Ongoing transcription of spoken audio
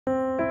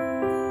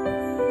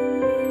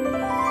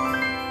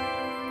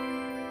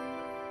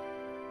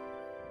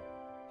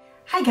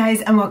Hi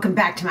guys, and welcome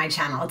back to my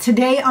channel.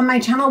 Today on my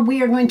channel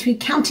we are going to be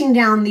counting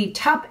down the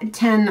top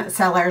 10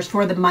 sellers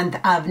for the month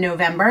of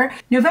November.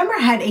 November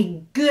had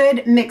a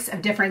good mix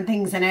of different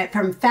things in it,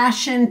 from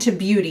fashion to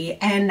beauty,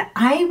 and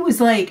I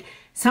was like,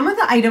 some of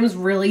the items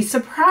really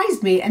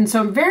surprised me, and so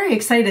I'm very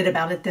excited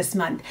about it this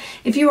month.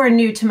 If you are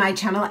new to my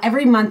channel,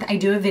 every month I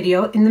do a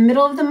video in the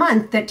middle of the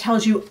month that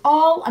tells you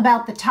all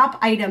about the top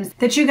items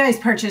that you guys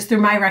purchased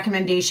through my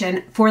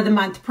recommendation for the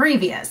month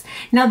previous.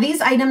 Now,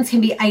 these items can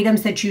be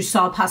items that you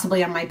saw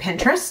possibly on my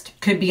Pinterest,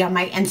 could be on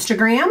my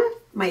Instagram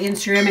and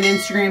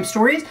Instagram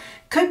stories,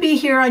 could be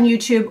here on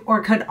YouTube,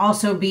 or could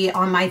also be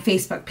on my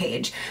Facebook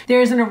page.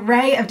 There's an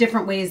array of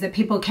different ways that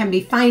people can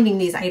be finding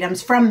these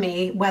items from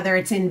me, whether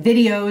it's in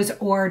videos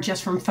or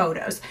just from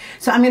photos.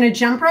 So I'm gonna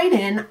jump right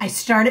in. I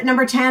start at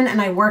number 10 and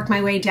I work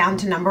my way down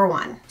to number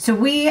 1. So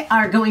we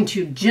are going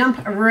to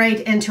jump right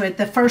into it.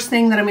 The first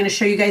thing that I'm gonna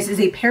show you guys is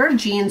a pair of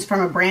jeans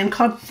from a brand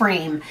called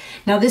Frame.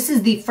 Now, this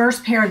is the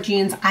first pair of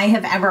jeans I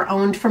have ever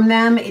owned from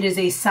them. It is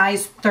a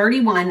size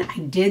 31. I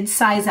did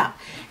size up.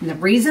 And the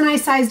reason I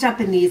sized up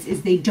in these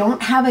is they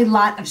don't have a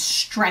lot of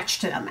stretch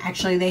to them.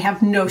 Actually, they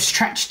have no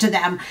stretch to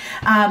them.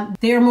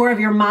 They are more of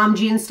your mom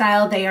jean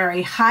style. They are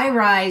a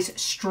high-rise,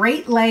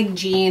 straight leg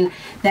jean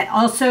that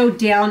also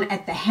down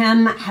at the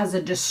hem has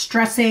a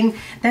distressing.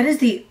 That is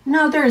the,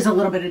 no, there is a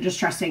little bit of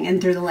distressing in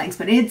through the legs,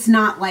 but it's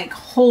not like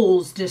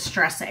holes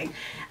distressing.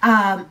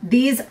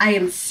 These I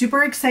am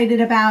super excited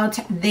about.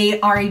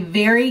 They are a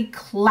very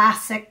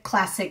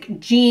classic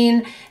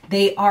jean.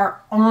 They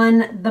are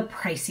on the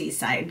pricey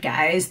side,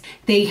 guys.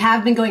 They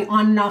have been going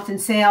on and off in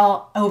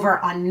sale over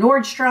on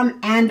Nordstrom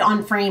and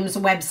on Frame's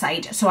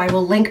website. So I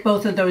will link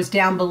both of those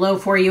down below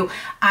for you.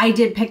 I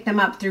did pick them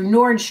up through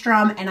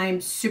Nordstrom and I'm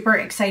super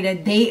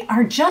excited. They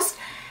are just,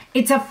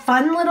 it's a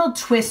fun little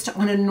twist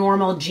on a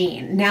normal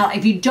jean. Now,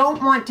 if you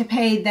don't want to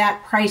pay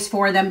that price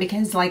for them,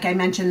 because like I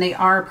mentioned, they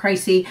are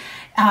pricey,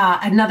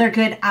 another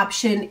good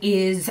option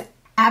is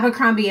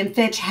Abercrombie &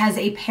 Fitch has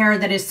a pair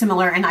that is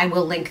similar, and I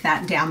will link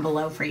that down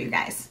below for you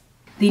guys.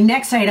 The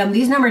next item,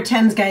 these number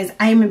 10s, guys,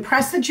 I am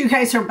impressed that you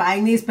guys are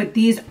buying these, but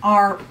these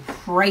are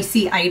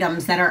pricey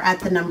items that are at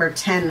the number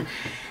 10.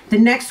 The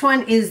next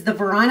one is the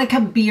Veronica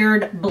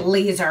Beard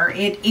Blazer.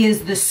 It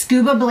is the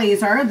Scuba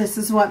Blazer. This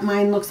is what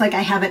mine looks like.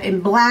 I have it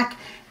in black.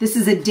 This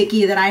is a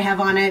dickie that I have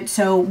on it.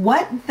 So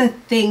what the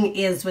thing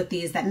is with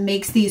these that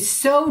makes these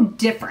so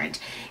different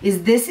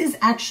is this is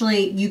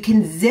actually, you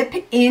can zip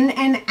in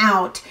and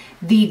out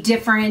the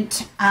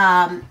different,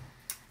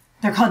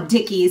 they're called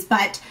dickies,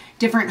 but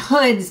different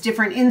hoods,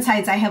 different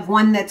insides. I have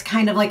one that's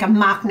kind of like a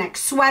mock neck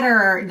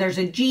sweater. There's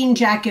a jean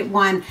jacket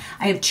one.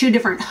 I have two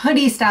different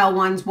hoodie style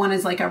ones. One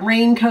is like a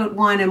raincoat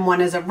one and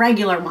one is a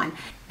regular one.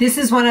 This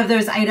is one of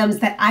those items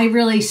that I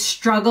really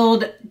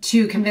struggled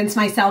to convince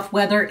myself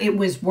whether it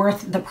was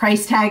worth the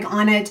price tag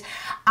on it.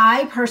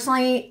 I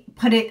personally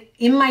put it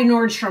in my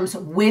Nordstrom's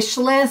wish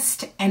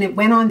list and it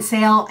went on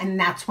sale, and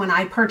that's when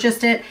I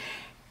purchased it.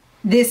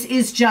 This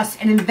is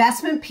just an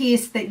investment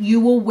piece that you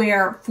will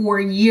wear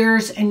for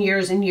years and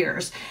years and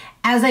years.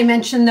 As I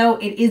mentioned though,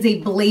 it is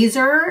a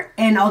blazer,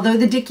 and although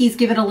the dickies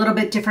give it a little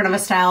bit different of a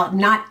style,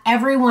 not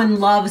everyone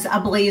loves a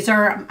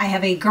blazer. I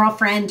have a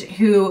girlfriend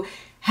who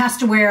has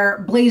to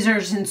wear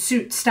blazers and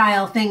suit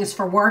style things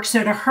for work.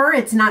 So to her,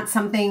 it's not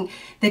something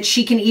that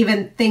she can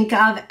even think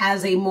of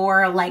as a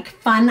more like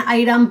fun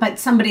item, but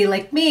somebody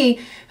like me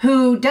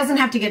who doesn't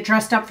have to get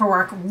dressed up for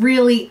work,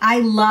 really, I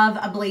love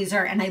a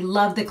blazer and I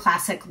love the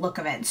classic look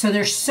of it. So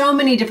there's so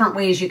many different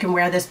ways you can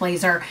wear this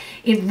blazer.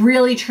 It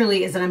really,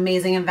 truly is an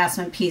amazing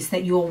investment piece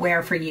that you will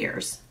wear for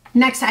years.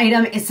 Next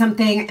item is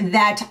something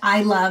that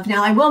I love.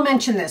 Now, I will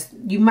mention this.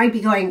 You might be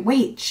going,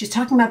 wait, she's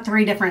talking about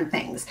 3 different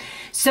things.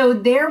 So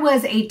there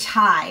was a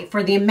tie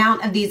for the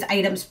amount of these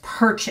items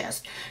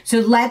purchased. So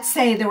let's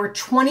say there were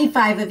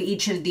 25 of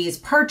each of these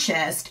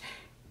purchased.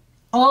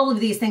 All of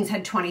these things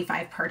had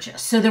 25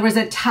 purchased. So there was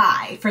a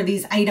tie for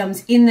these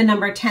items in the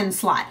number 10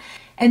 slot.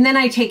 And then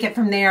I take it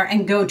from there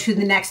and go to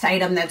the next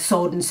item that's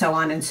sold, and so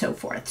on and so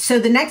forth. So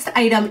the next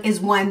item is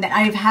one that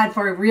I've had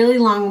for a really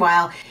long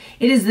while.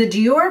 It is the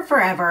Dior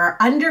Forever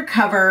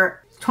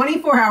Undercover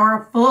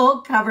 24-Hour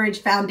Full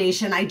Coverage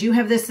Foundation. I do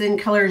have this in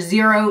color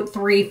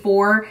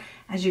 034.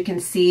 As you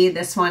can see,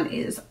 this one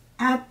is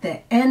at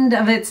the end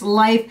of its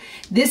life.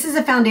 This is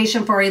a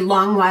foundation for a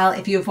long while.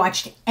 If you've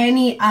watched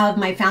any of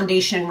my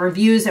foundation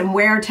reviews and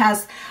wear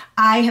tests,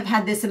 I have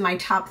had this in my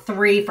top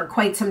 3 for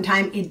quite some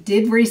time. It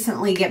did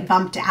recently get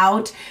bumped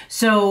out.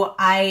 So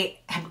I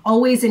have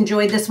always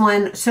enjoyed this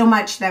one so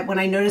much that when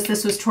I noticed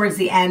this was towards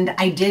the end,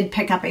 I did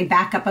pick up a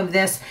backup of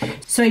this.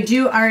 So I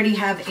do already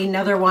have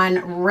another one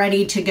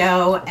ready to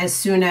go as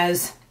soon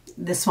as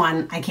this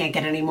one, I can't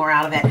get any more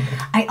out of it.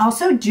 I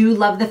also do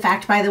love the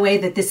fact, by the way,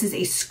 that this is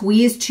a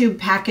squeeze tube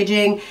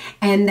packaging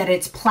and that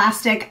it's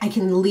plastic. I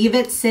can leave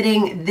it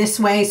sitting this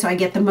way so I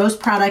get the most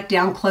product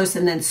down close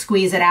and then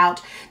squeeze it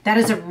out. That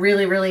is a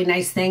really, really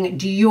nice thing.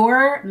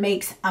 Dior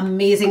makes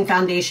amazing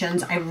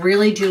foundations. I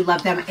really do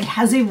love them. It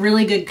has a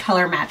really good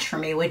color match for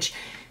me, which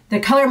The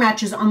color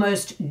match is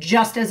almost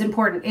just as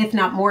important, if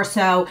not more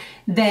so,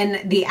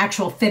 than the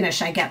actual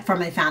finish I get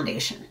from a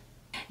foundation.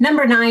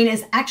 Number 9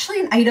 is actually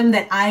an item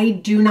that I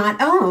do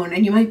not own.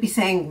 And you might be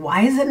saying,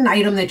 why is it an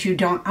item that you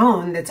don't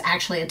own that's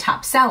actually a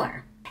top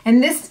seller?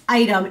 And this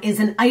item is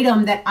an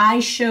item that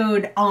I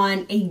showed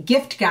on a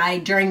gift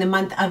guide during the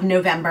month of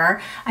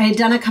November. I had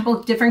done a couple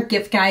of different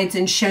gift guides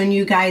and shown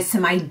you guys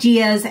some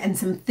ideas and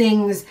some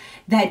things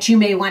that you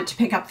may want to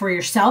pick up for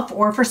yourself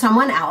or for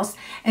someone else.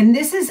 And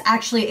this is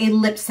actually a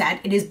lip set.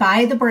 It is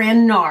by the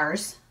brand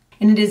NARS,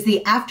 and it is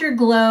the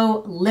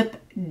Afterglow Lip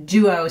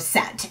Duo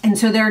set. And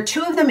so there are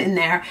 2 of them in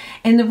there.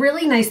 And the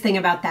really nice thing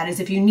about that is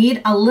if you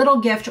need a little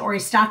gift or a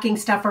stocking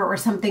stuffer or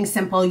something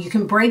simple, you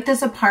can break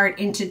this apart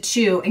into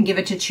 2 and give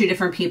it to 2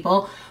 different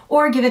people,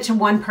 or give it to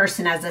 1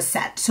 person as a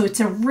set. So it's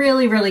a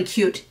really, really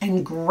cute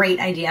and great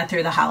idea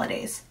through the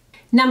holidays.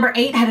 Number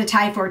 8 had a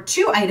tie for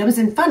 2 items,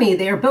 and funny,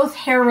 they are both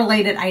hair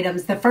related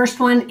items. The first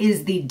one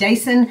is the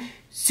Dyson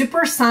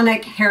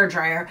Supersonic hair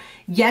dryer,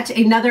 yet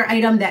another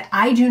item that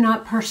I do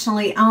not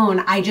personally own.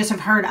 I just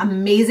have heard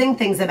amazing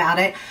things about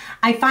it.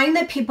 I find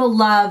that people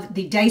love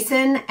the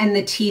Dyson and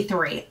the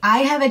T3. I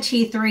have a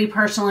T3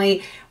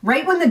 personally.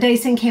 Right when the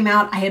Dyson came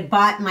out, I had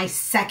bought my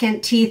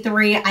second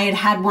T3. I had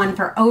had one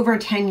for over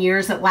 10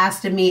 years. It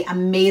lasted me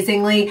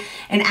amazingly.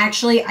 And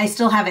actually, I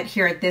still have it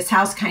here at this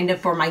house kind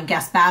of for my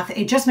guest bath.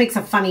 It just makes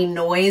a funny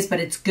noise, but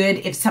it's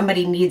good if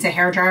somebody needs a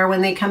hair dryer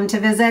when they come to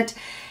visit.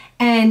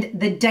 And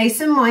the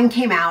Dyson one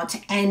came out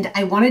and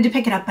I wanted to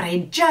pick it up, but I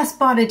had just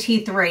bought a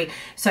T3.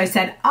 So I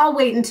said, I'll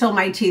wait until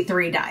my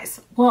T3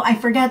 dies. Well, I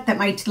forget that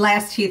my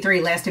last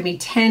T3 lasted me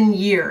 10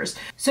 years.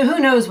 So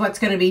who knows what's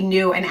going to be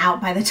new and out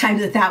by the time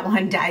that that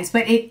one dies.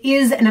 But it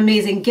is an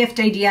amazing gift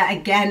idea.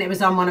 Again, it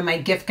was on one of my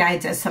gift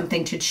guides as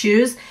something to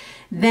choose.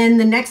 Then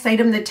the next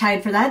item that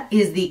tied for that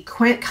is the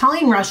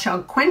Colleen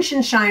Rothschild Quench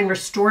and Shine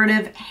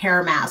Restorative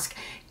Hair Mask.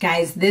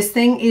 Guys, this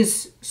thing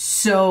is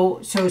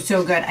so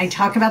good. I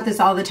talk about this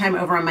all the time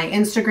over on my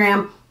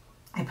Instagram.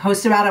 I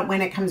post about it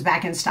when it comes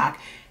back in stock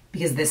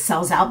because this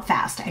sells out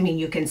fast. I mean,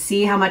 you can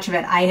see how much of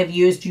it I have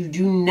used. You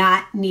do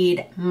not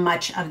need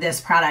much of this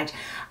product.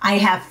 I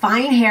have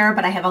fine hair,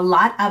 but I have a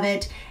lot of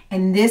it.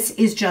 And this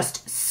is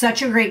just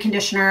such a great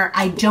conditioner.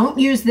 I don't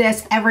use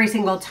this every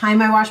single time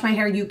I wash my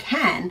hair. You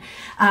can.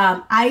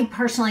 I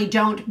personally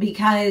don't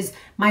because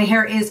my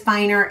hair is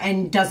finer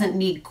and doesn't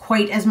need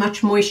quite as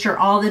much moisture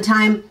all the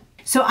time.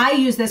 So I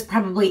use this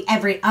probably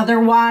every other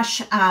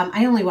wash.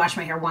 I only wash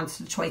my hair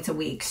once or twice a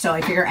week. So I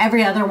figure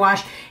every other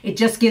wash, it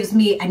just gives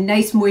me a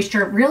nice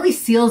moisture. It really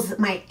seals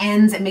my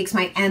ends. It makes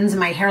my ends and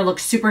my hair look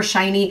super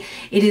shiny.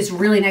 It is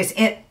really nice.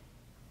 It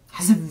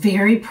has a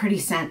very pretty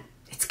scent.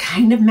 It's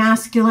kind of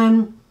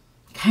masculine,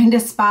 kind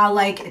of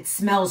spa-like. It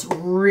smells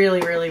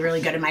really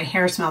good. And my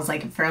hair smells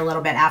like it for a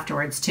little bit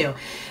afterwards too.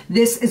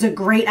 This is a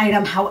great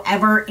item.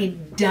 However,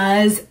 it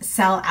does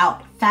sell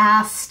out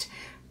fast.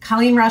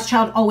 Colleen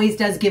Rothschild always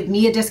does give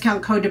me a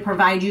discount code to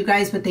provide you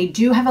guys, but they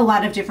do have a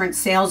lot of different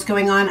sales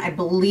going on. I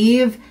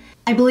believe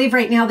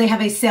right now they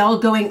have a sale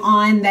going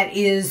on that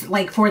is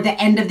like for the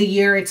end of the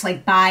year. It's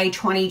like buy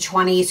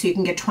 2020, so you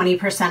can get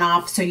 20%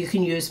 off. So you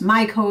can use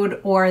my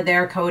code or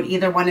their code.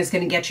 Either one is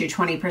going to get you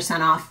 20%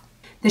 off.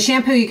 The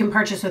shampoo you can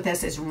purchase with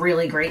this is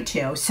really great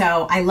too.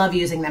 So I love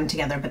using them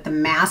together, but the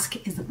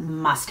mask is a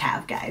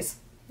must-have, guys.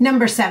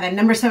 Number 7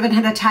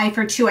 had a tie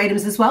for 2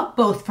 items as well,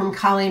 both from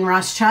Colleen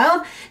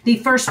Rothschild. The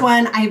first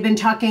one, I've been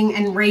talking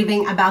and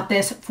raving about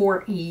this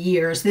for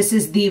years. This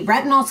is the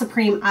Retinol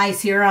Supreme Eye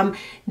Serum.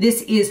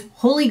 This is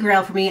holy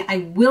grail for me. I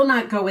will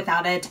not go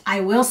without it.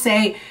 I will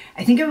say,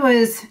 I think it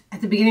was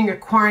at the beginning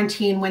of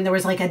quarantine when there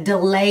was like a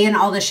delay in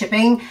all the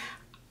shipping.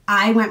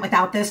 I went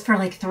without this for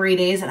like 3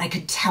 days and I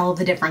could tell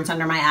the difference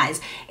under my eyes.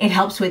 It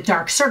helps with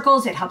dark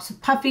circles. It helps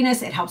with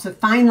puffiness. It helps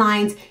with fine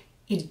lines.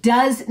 It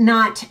does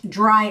not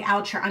dry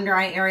out your under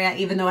eye area,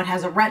 even though it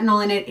has a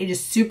retinol in it. It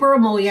is super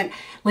emollient.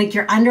 Like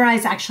your under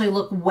eyes actually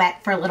look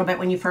wet for a little bit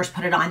when you first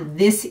put it on.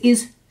 This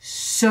is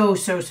so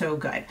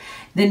good.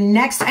 The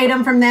next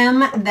item from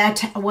them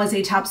that was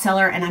a top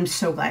seller, and I'm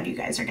so glad you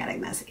guys are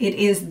getting this. It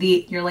is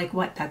the, you're like,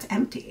 what? That's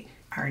empty.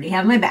 I already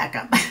have my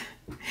backup.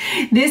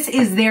 This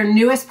is their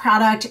newest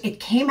product. It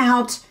came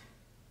out,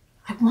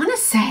 I want to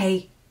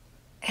say,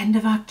 end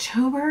of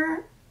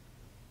October.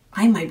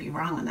 I might be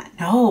wrong on that.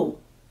 No.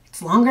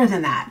 It's longer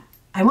than that.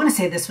 I want to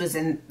say this was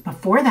in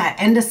before that,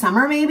 end of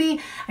summer maybe.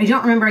 I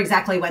don't remember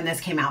exactly when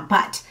this came out,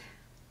 but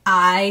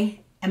I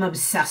am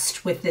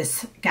obsessed with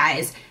this,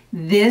 guys.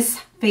 This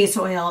face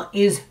oil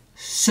is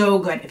so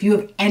good. If you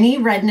have any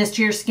redness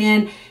to your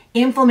skin,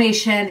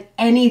 inflammation,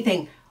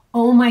 anything,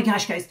 oh my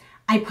gosh, guys,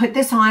 I put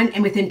this on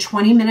and within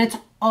 20 minutes,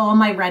 all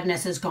my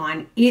redness is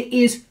gone. It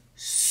is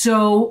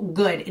so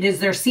good. It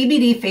is their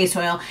CBD face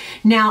oil.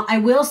 Now, I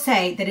will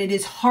say that it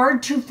is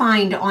hard to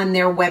find on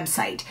their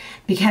website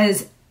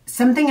because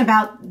something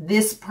about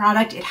this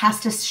product, it has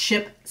to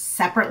ship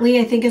separately,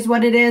 I think is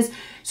what it is.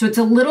 So it's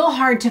a little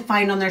hard to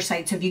find on their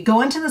site. So if you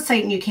go onto the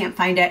site and you can't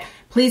find it,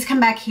 please come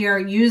back here,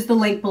 use the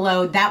link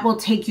below. That will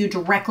take you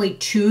directly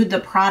to the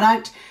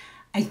product.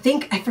 I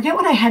forget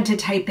what I had to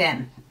type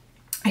in.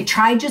 I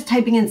tried just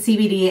typing in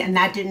CBD and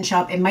that didn't show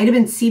up. It might have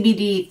been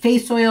CBD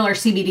face oil or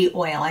CBD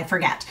oil, I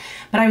forget.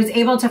 But I was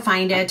able to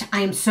find it. I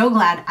am so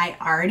glad. I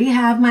already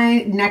have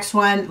my next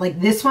one.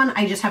 Like this one,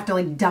 I just have to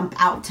like dump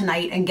out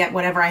tonight and get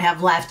whatever I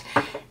have left.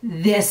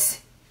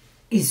 This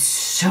is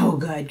so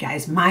good,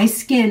 guys. My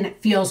skin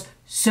feels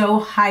so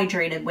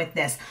hydrated with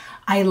this.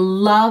 I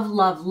love,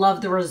 love,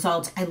 love the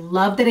results. I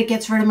love that it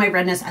gets rid of my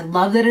redness. I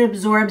love that it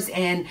absorbs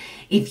in.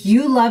 If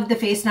you love the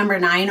Face No.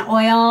 9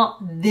 oil,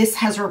 this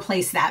has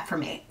replaced that for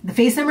me. The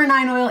Face No.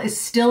 9 oil is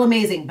still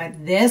amazing,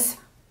 but this,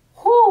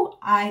 whoo,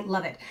 I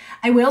love it.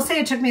 I will say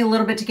it took me a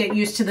little bit to get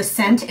used to the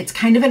scent. It's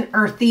kind of an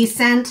earthy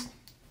scent.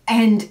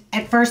 And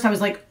at first I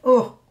was like,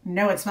 oh,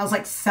 no, it smells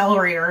like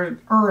celery or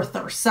earth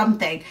or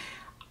something.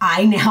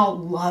 I now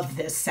love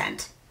this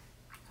scent.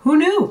 Who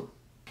knew?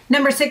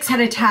 Number 6 had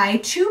to tie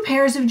 2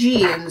 pairs of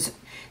jeans.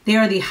 They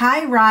are the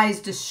high-rise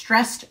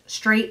distressed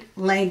straight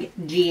leg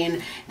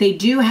jean. They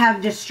do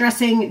have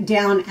distressing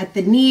down at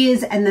the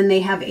knees, and then they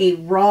have a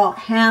raw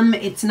hem.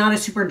 It's not a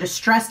super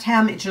distressed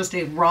hem, it's just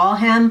a raw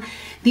hem.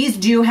 These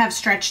do have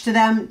stretch to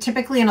them.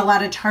 Typically in a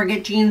lot of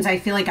Target jeans, I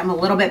feel like I'm a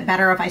little bit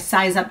better if I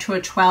size up to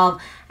a 12.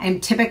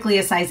 I'm typically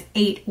a size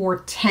 8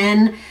 or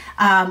 10.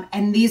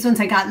 And these ones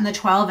I got in the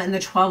 12, and the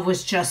 12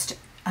 was just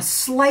a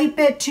slight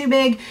bit too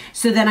big,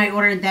 so then I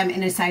ordered them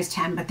in a size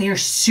 10, but they are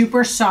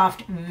super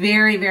soft,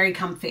 very, very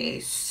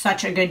comfy.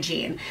 Such a good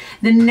jean.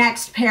 The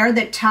next pair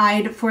that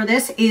tied for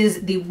this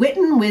is the Wit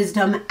and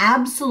Wisdom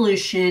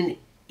Absolution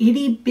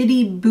Itty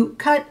Bitty Boot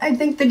Cut, I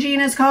think the jean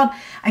is called.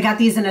 I got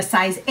these in a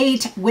size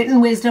 8. Wit and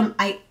Wisdom,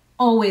 I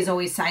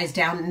always size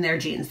down in their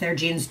jeans. Their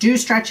jeans do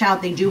stretch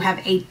out. They do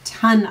have a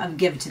ton of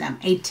give to them,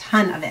 a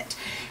ton of it.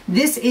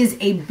 This is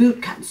a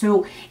boot cut.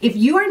 So if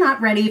you are not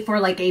ready for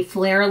like a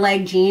flare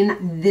leg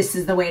jean, this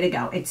is the way to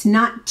go. It's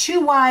not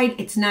too wide.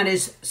 It's not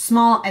as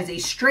small as a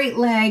straight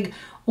leg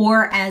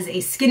or as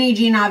a skinny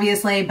jean,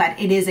 obviously, but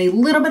it is a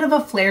little bit of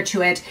a flare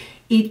to it.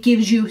 It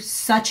gives you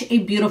such a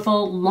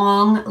beautiful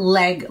long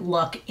leg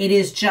look. It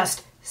is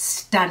just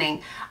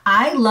stunning.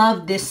 I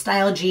love this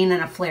style jean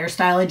and a flare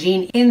style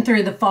jean in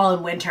through the fall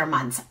and winter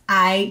months.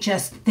 I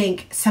just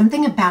think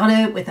something about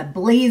it with a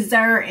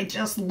blazer, it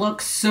just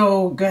looks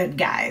so good,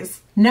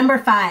 guys. Number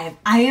 5,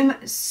 I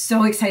am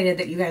so excited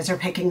that you guys are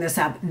picking this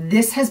up.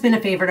 This has been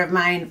a favorite of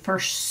mine for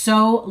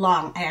so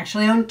long. I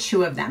actually own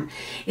 2 of them.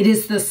 It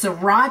is the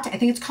Surratt, I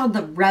think it's called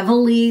the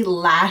Reveille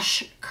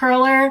Lash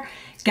Curler.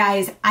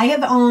 Guys, I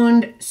have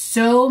owned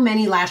so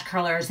many lash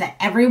curlers that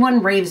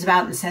everyone raves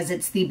about and says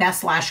it's the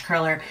best lash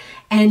curler.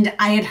 And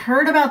I had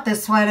heard about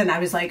this one and I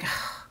was like,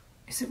 oh,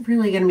 is it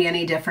really going to be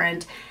any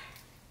different?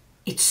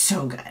 It's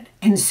so good.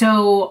 And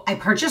so I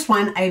purchased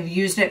one. I've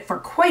used it for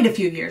quite a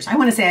few years. I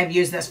want to say I've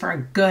used this for a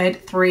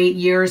good 3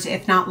 years,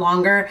 if not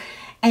longer.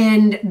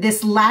 And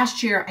this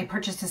last year I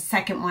purchased a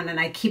second one and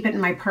I keep it in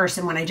my purse.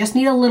 And when I just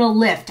need a little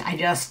lift, I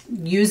just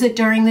use it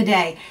during the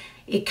day.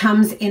 It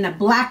comes in a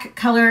black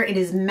color. It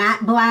is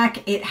matte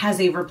black. It has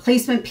a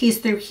replacement piece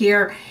through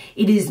here.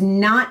 It is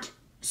not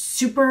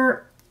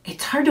super,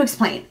 it's hard to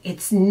explain.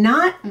 It's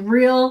not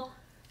real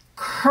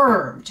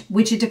curved,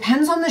 which it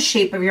depends on the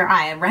shape of your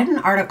eye. I read an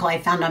article I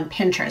found on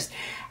Pinterest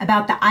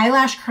about the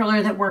eyelash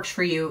curler that works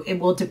for you. It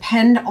will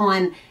depend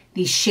on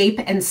the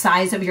shape and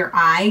size of your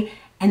eye.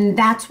 And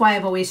that's why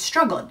I've always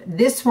struggled.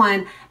 This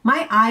one,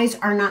 my eyes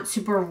are not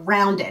super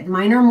rounded.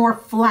 Mine are more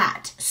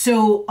flat.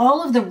 So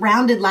all of the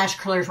rounded lash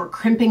curlers were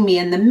crimping me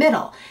in the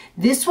middle.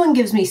 This one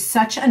gives me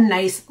such a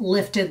nice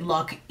lifted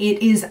look.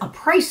 It is a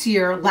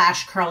pricier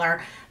lash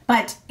curler,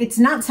 but it's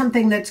not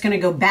something that's gonna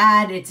go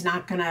bad. It's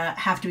not gonna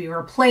have to be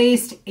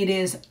replaced. It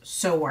is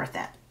so worth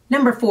it.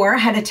 Number 4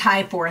 had a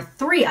tie for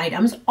 3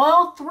 items.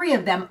 All 3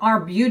 of them are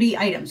beauty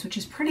items, which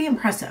is pretty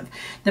impressive.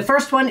 The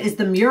first one is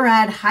the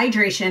Murad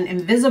Hydration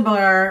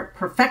Invisible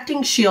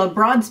Perfecting Shield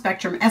Broad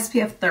Spectrum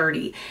SPF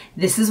 30.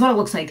 This is what it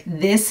looks like.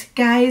 This,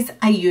 guys,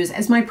 I use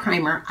as my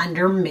primer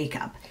under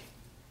makeup.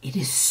 It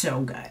is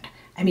so good.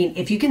 I mean,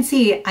 if you can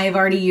see, I've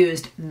already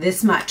used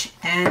this much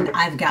and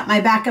I've got my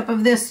backup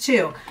of this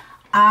too.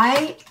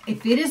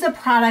 If it is a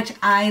product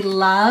I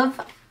love,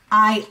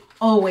 I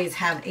always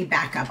have a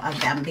backup of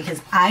them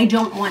because I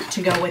don't want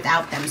to go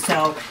without them.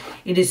 So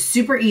it is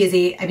super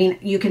easy. I mean,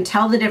 you can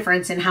tell the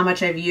difference in how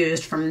much I've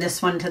used from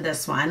this one to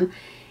this one.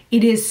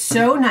 It is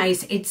so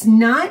nice. It's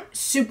not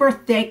super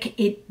thick.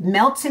 It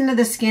melts into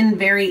the skin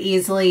very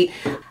easily.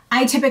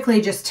 I typically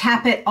just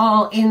tap it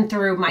all in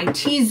through my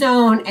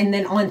T-zone and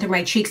then on through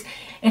my cheeks.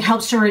 It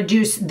helps to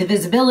reduce the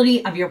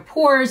visibility of your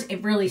pores.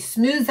 It really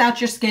smooths out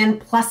your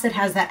skin. Plus it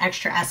has that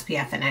extra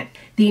SPF in it.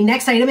 The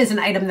next item is an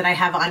item that I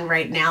have on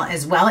right now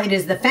as well. It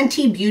is the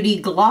Fenty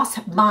Beauty Gloss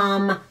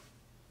Bomb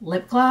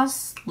Lip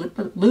Gloss,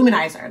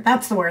 Luminizer.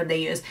 That's the word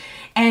they use.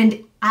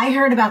 And I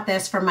heard about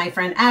this from my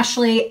friend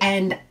Ashley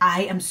and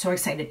I am so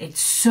excited. It's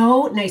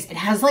so nice. It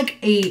has like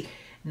a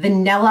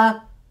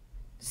vanilla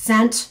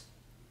scent.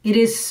 It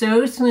is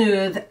so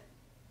smooth,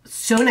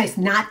 so nice,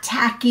 not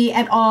tacky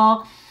at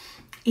all.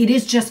 It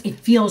is just, it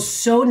feels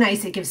so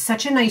nice. It gives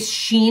such a nice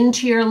sheen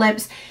to your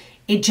lips.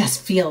 it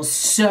just feels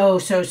so,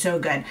 so, so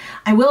good.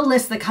 I will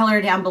list the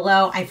color down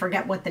below. I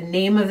forget what the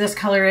name of this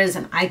color is,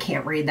 and I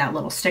can't read that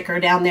little sticker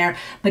down there,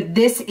 but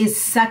this is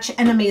such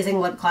an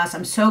amazing lip gloss.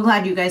 I'm so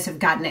glad you guys have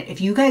gotten it.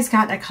 If you guys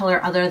got a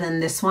color other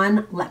than this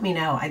one, let me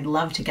know. I'd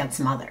love to get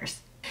some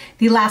others.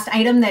 The last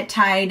item that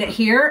tied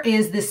here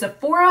is the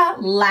Sephora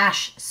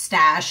Lash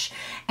Stash,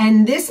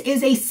 and this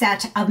is a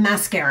set of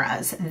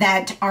mascaras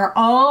that are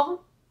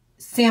all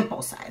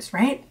sample size,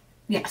 right?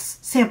 Yes,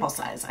 sample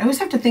size. I always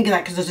have to think of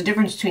that because there's a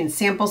difference between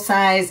sample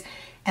size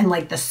and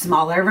like the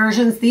smaller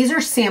versions. These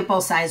are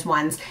sample size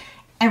ones.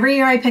 Every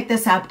year I pick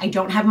this up. I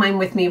don't have mine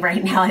with me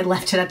right now. I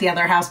left it at the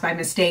other house by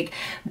mistake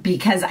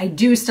because I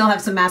do still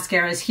have some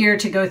mascaras here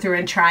to go through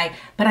and try,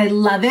 but I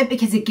love it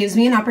because it gives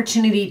me an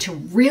opportunity to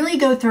really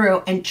go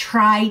through and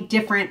try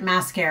different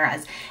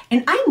mascaras.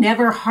 And I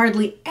never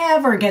hardly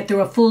ever get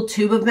through a full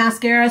tube of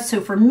mascara. So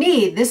for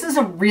me, this is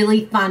a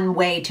really fun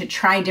way to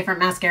try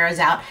different mascaras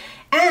out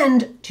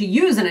and to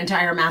use an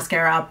entire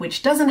mascara up,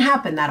 which doesn't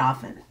happen that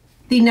often.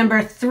 The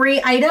number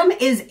 3 item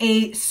is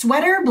a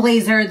sweater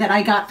blazer that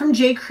I got from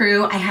J.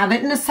 Crew. I have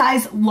it in a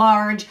size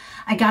large.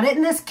 I got it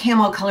in this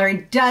camel color.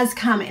 It does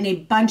come in a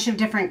bunch of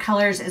different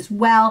colors as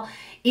well.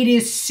 It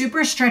is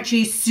super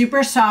stretchy,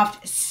 super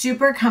soft,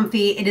 super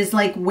comfy. It is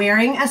like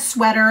wearing a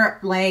sweater,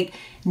 like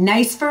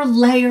nice for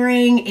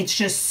layering. It's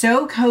just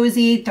so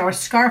cozy. Throw a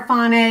scarf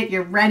on it.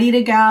 You're ready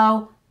to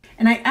go.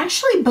 And I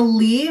actually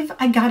believe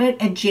I got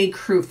it at J.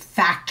 Crew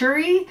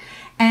Factory,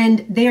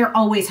 and they are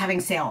always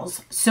having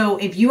sales. So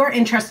if you are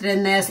interested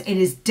in this, it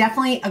is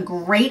definitely a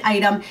great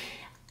item.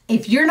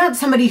 If you're not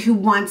somebody who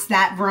wants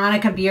that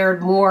Veronica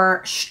Beard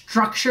more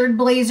structured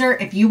blazer,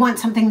 if you want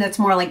something that's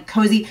more like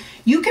cozy,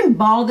 you can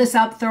ball this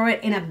up, throw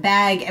it in a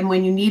bag, and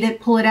when you need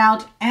it, pull it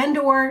out. And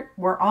or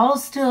we're all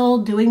still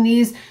doing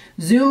these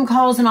Zoom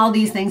calls and all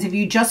these things. If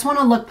you just want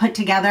to look put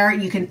together,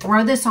 you can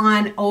throw this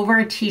on over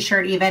a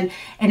t-shirt even,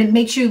 and it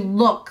makes you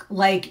look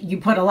like you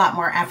put a lot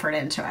more effort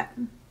into it.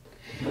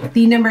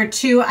 The number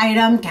 2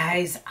 item,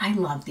 guys, I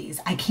love these.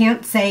 I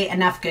can't say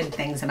enough good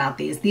things about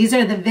these. These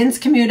are the Vince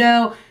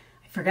Camuto,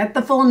 I forget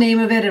the full name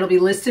of it, it'll be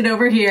listed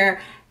over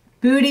here,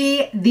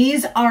 booty.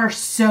 These are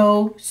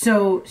so,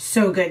 so,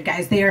 so good,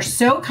 guys. They are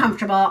so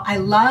comfortable. I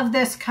love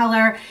this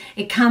color.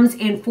 It comes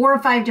in 4 or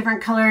 5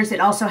 different colors. It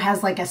also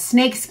has like a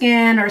snake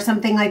skin or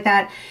something like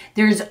that.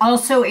 There's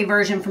also a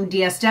version from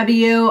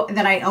DSW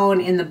that I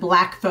own in the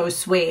black faux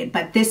suede,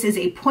 but this is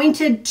a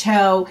pointed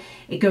toe.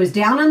 It goes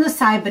down on the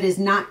side, but is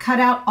not cut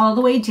out all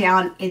the way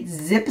down. It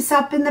zips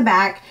up in the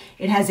back.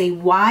 It has a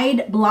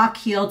wide block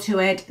heel to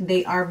it.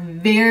 They are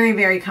very,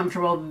 very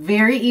comfortable,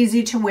 very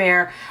easy to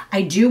wear.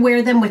 I do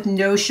wear them with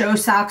no-show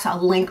socks.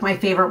 I'll link my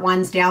favorite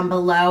ones down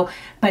below,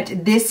 but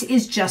this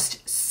is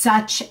just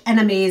such an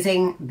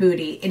amazing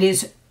booty. It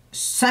is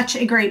such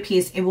a great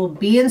piece. It will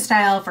be in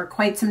style for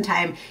quite some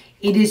time.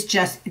 It is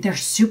just, they're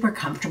super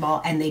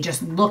comfortable and they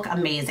just look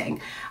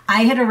amazing.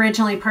 I had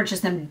originally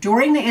purchased them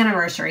during the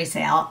anniversary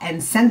sale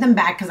and sent them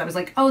back because I was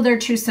like, oh, they're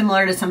too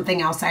similar to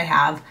something else I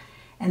have.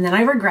 And then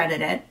I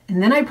regretted it.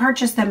 And then I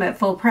purchased them at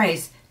full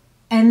price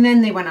and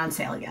then they went on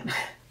sale again.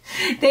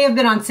 They have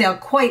been on sale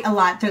quite a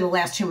lot through the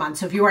last 2 months.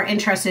 So if you are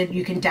interested,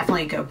 you can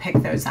definitely go pick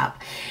those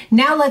up.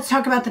 Now let's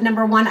talk about the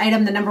number 1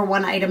 item. The number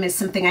 1 item is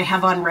something I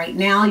have on right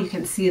now. You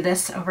can see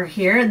this over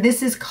here.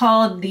 This is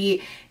called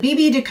the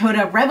BB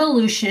Dakota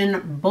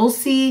Revolution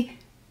Bouclé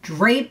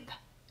Drape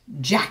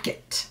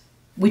Jacket,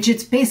 which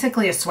it's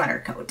basically a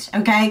sweater coat,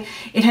 okay?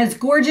 It has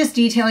gorgeous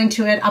detailing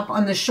to it. Up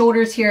on the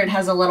shoulders here, it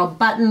has a little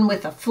button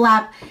with a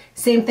flap.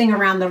 Same thing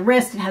around the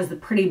wrist. It has the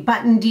pretty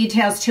button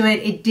details to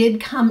it. It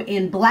did come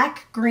in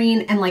black,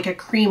 green, and like a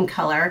cream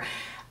color.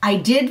 I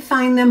did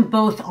find them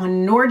both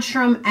on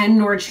Nordstrom and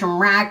Nordstrom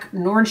Rack.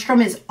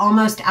 Nordstrom is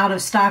almost out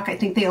of stock. I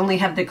think they only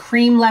have the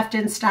cream left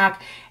in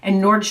stock,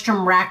 and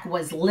Nordstrom Rack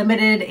was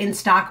limited in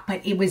stock,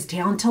 but it was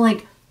down to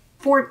like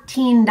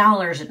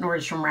 $14 at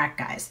Nordstrom Rack,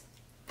 guys.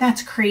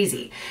 That's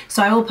crazy.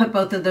 So I will put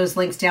both of those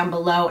links down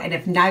below. And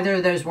if neither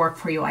of those work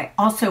for you, I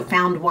also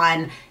found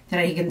one that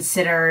I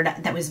considered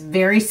that was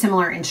very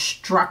similar in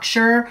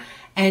structure,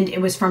 and it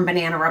was from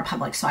Banana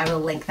Republic. So I will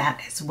link that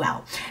as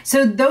well.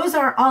 So those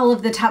are all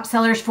of the top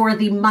sellers for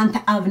the month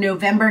of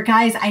November,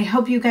 guys. I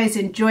hope you guys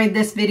enjoyed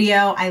this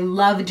video. I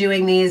love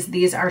doing these.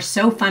 These are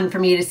so fun for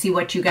me to see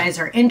what you guys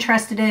are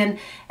interested in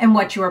and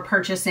what you are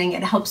purchasing.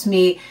 It helps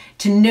me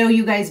to know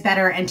you guys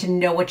better and to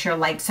know what your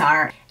likes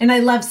are. And I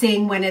love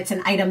seeing when it's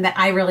an item that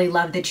I really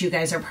love that you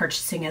guys are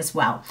purchasing as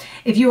well.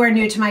 If you are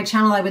new to my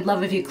channel, I would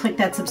love if you click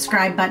that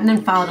subscribe button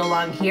and followed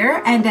along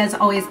here. And as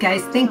always,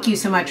 guys, thank you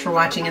so much for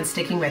watching and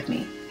sticking with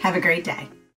me. Have a great day.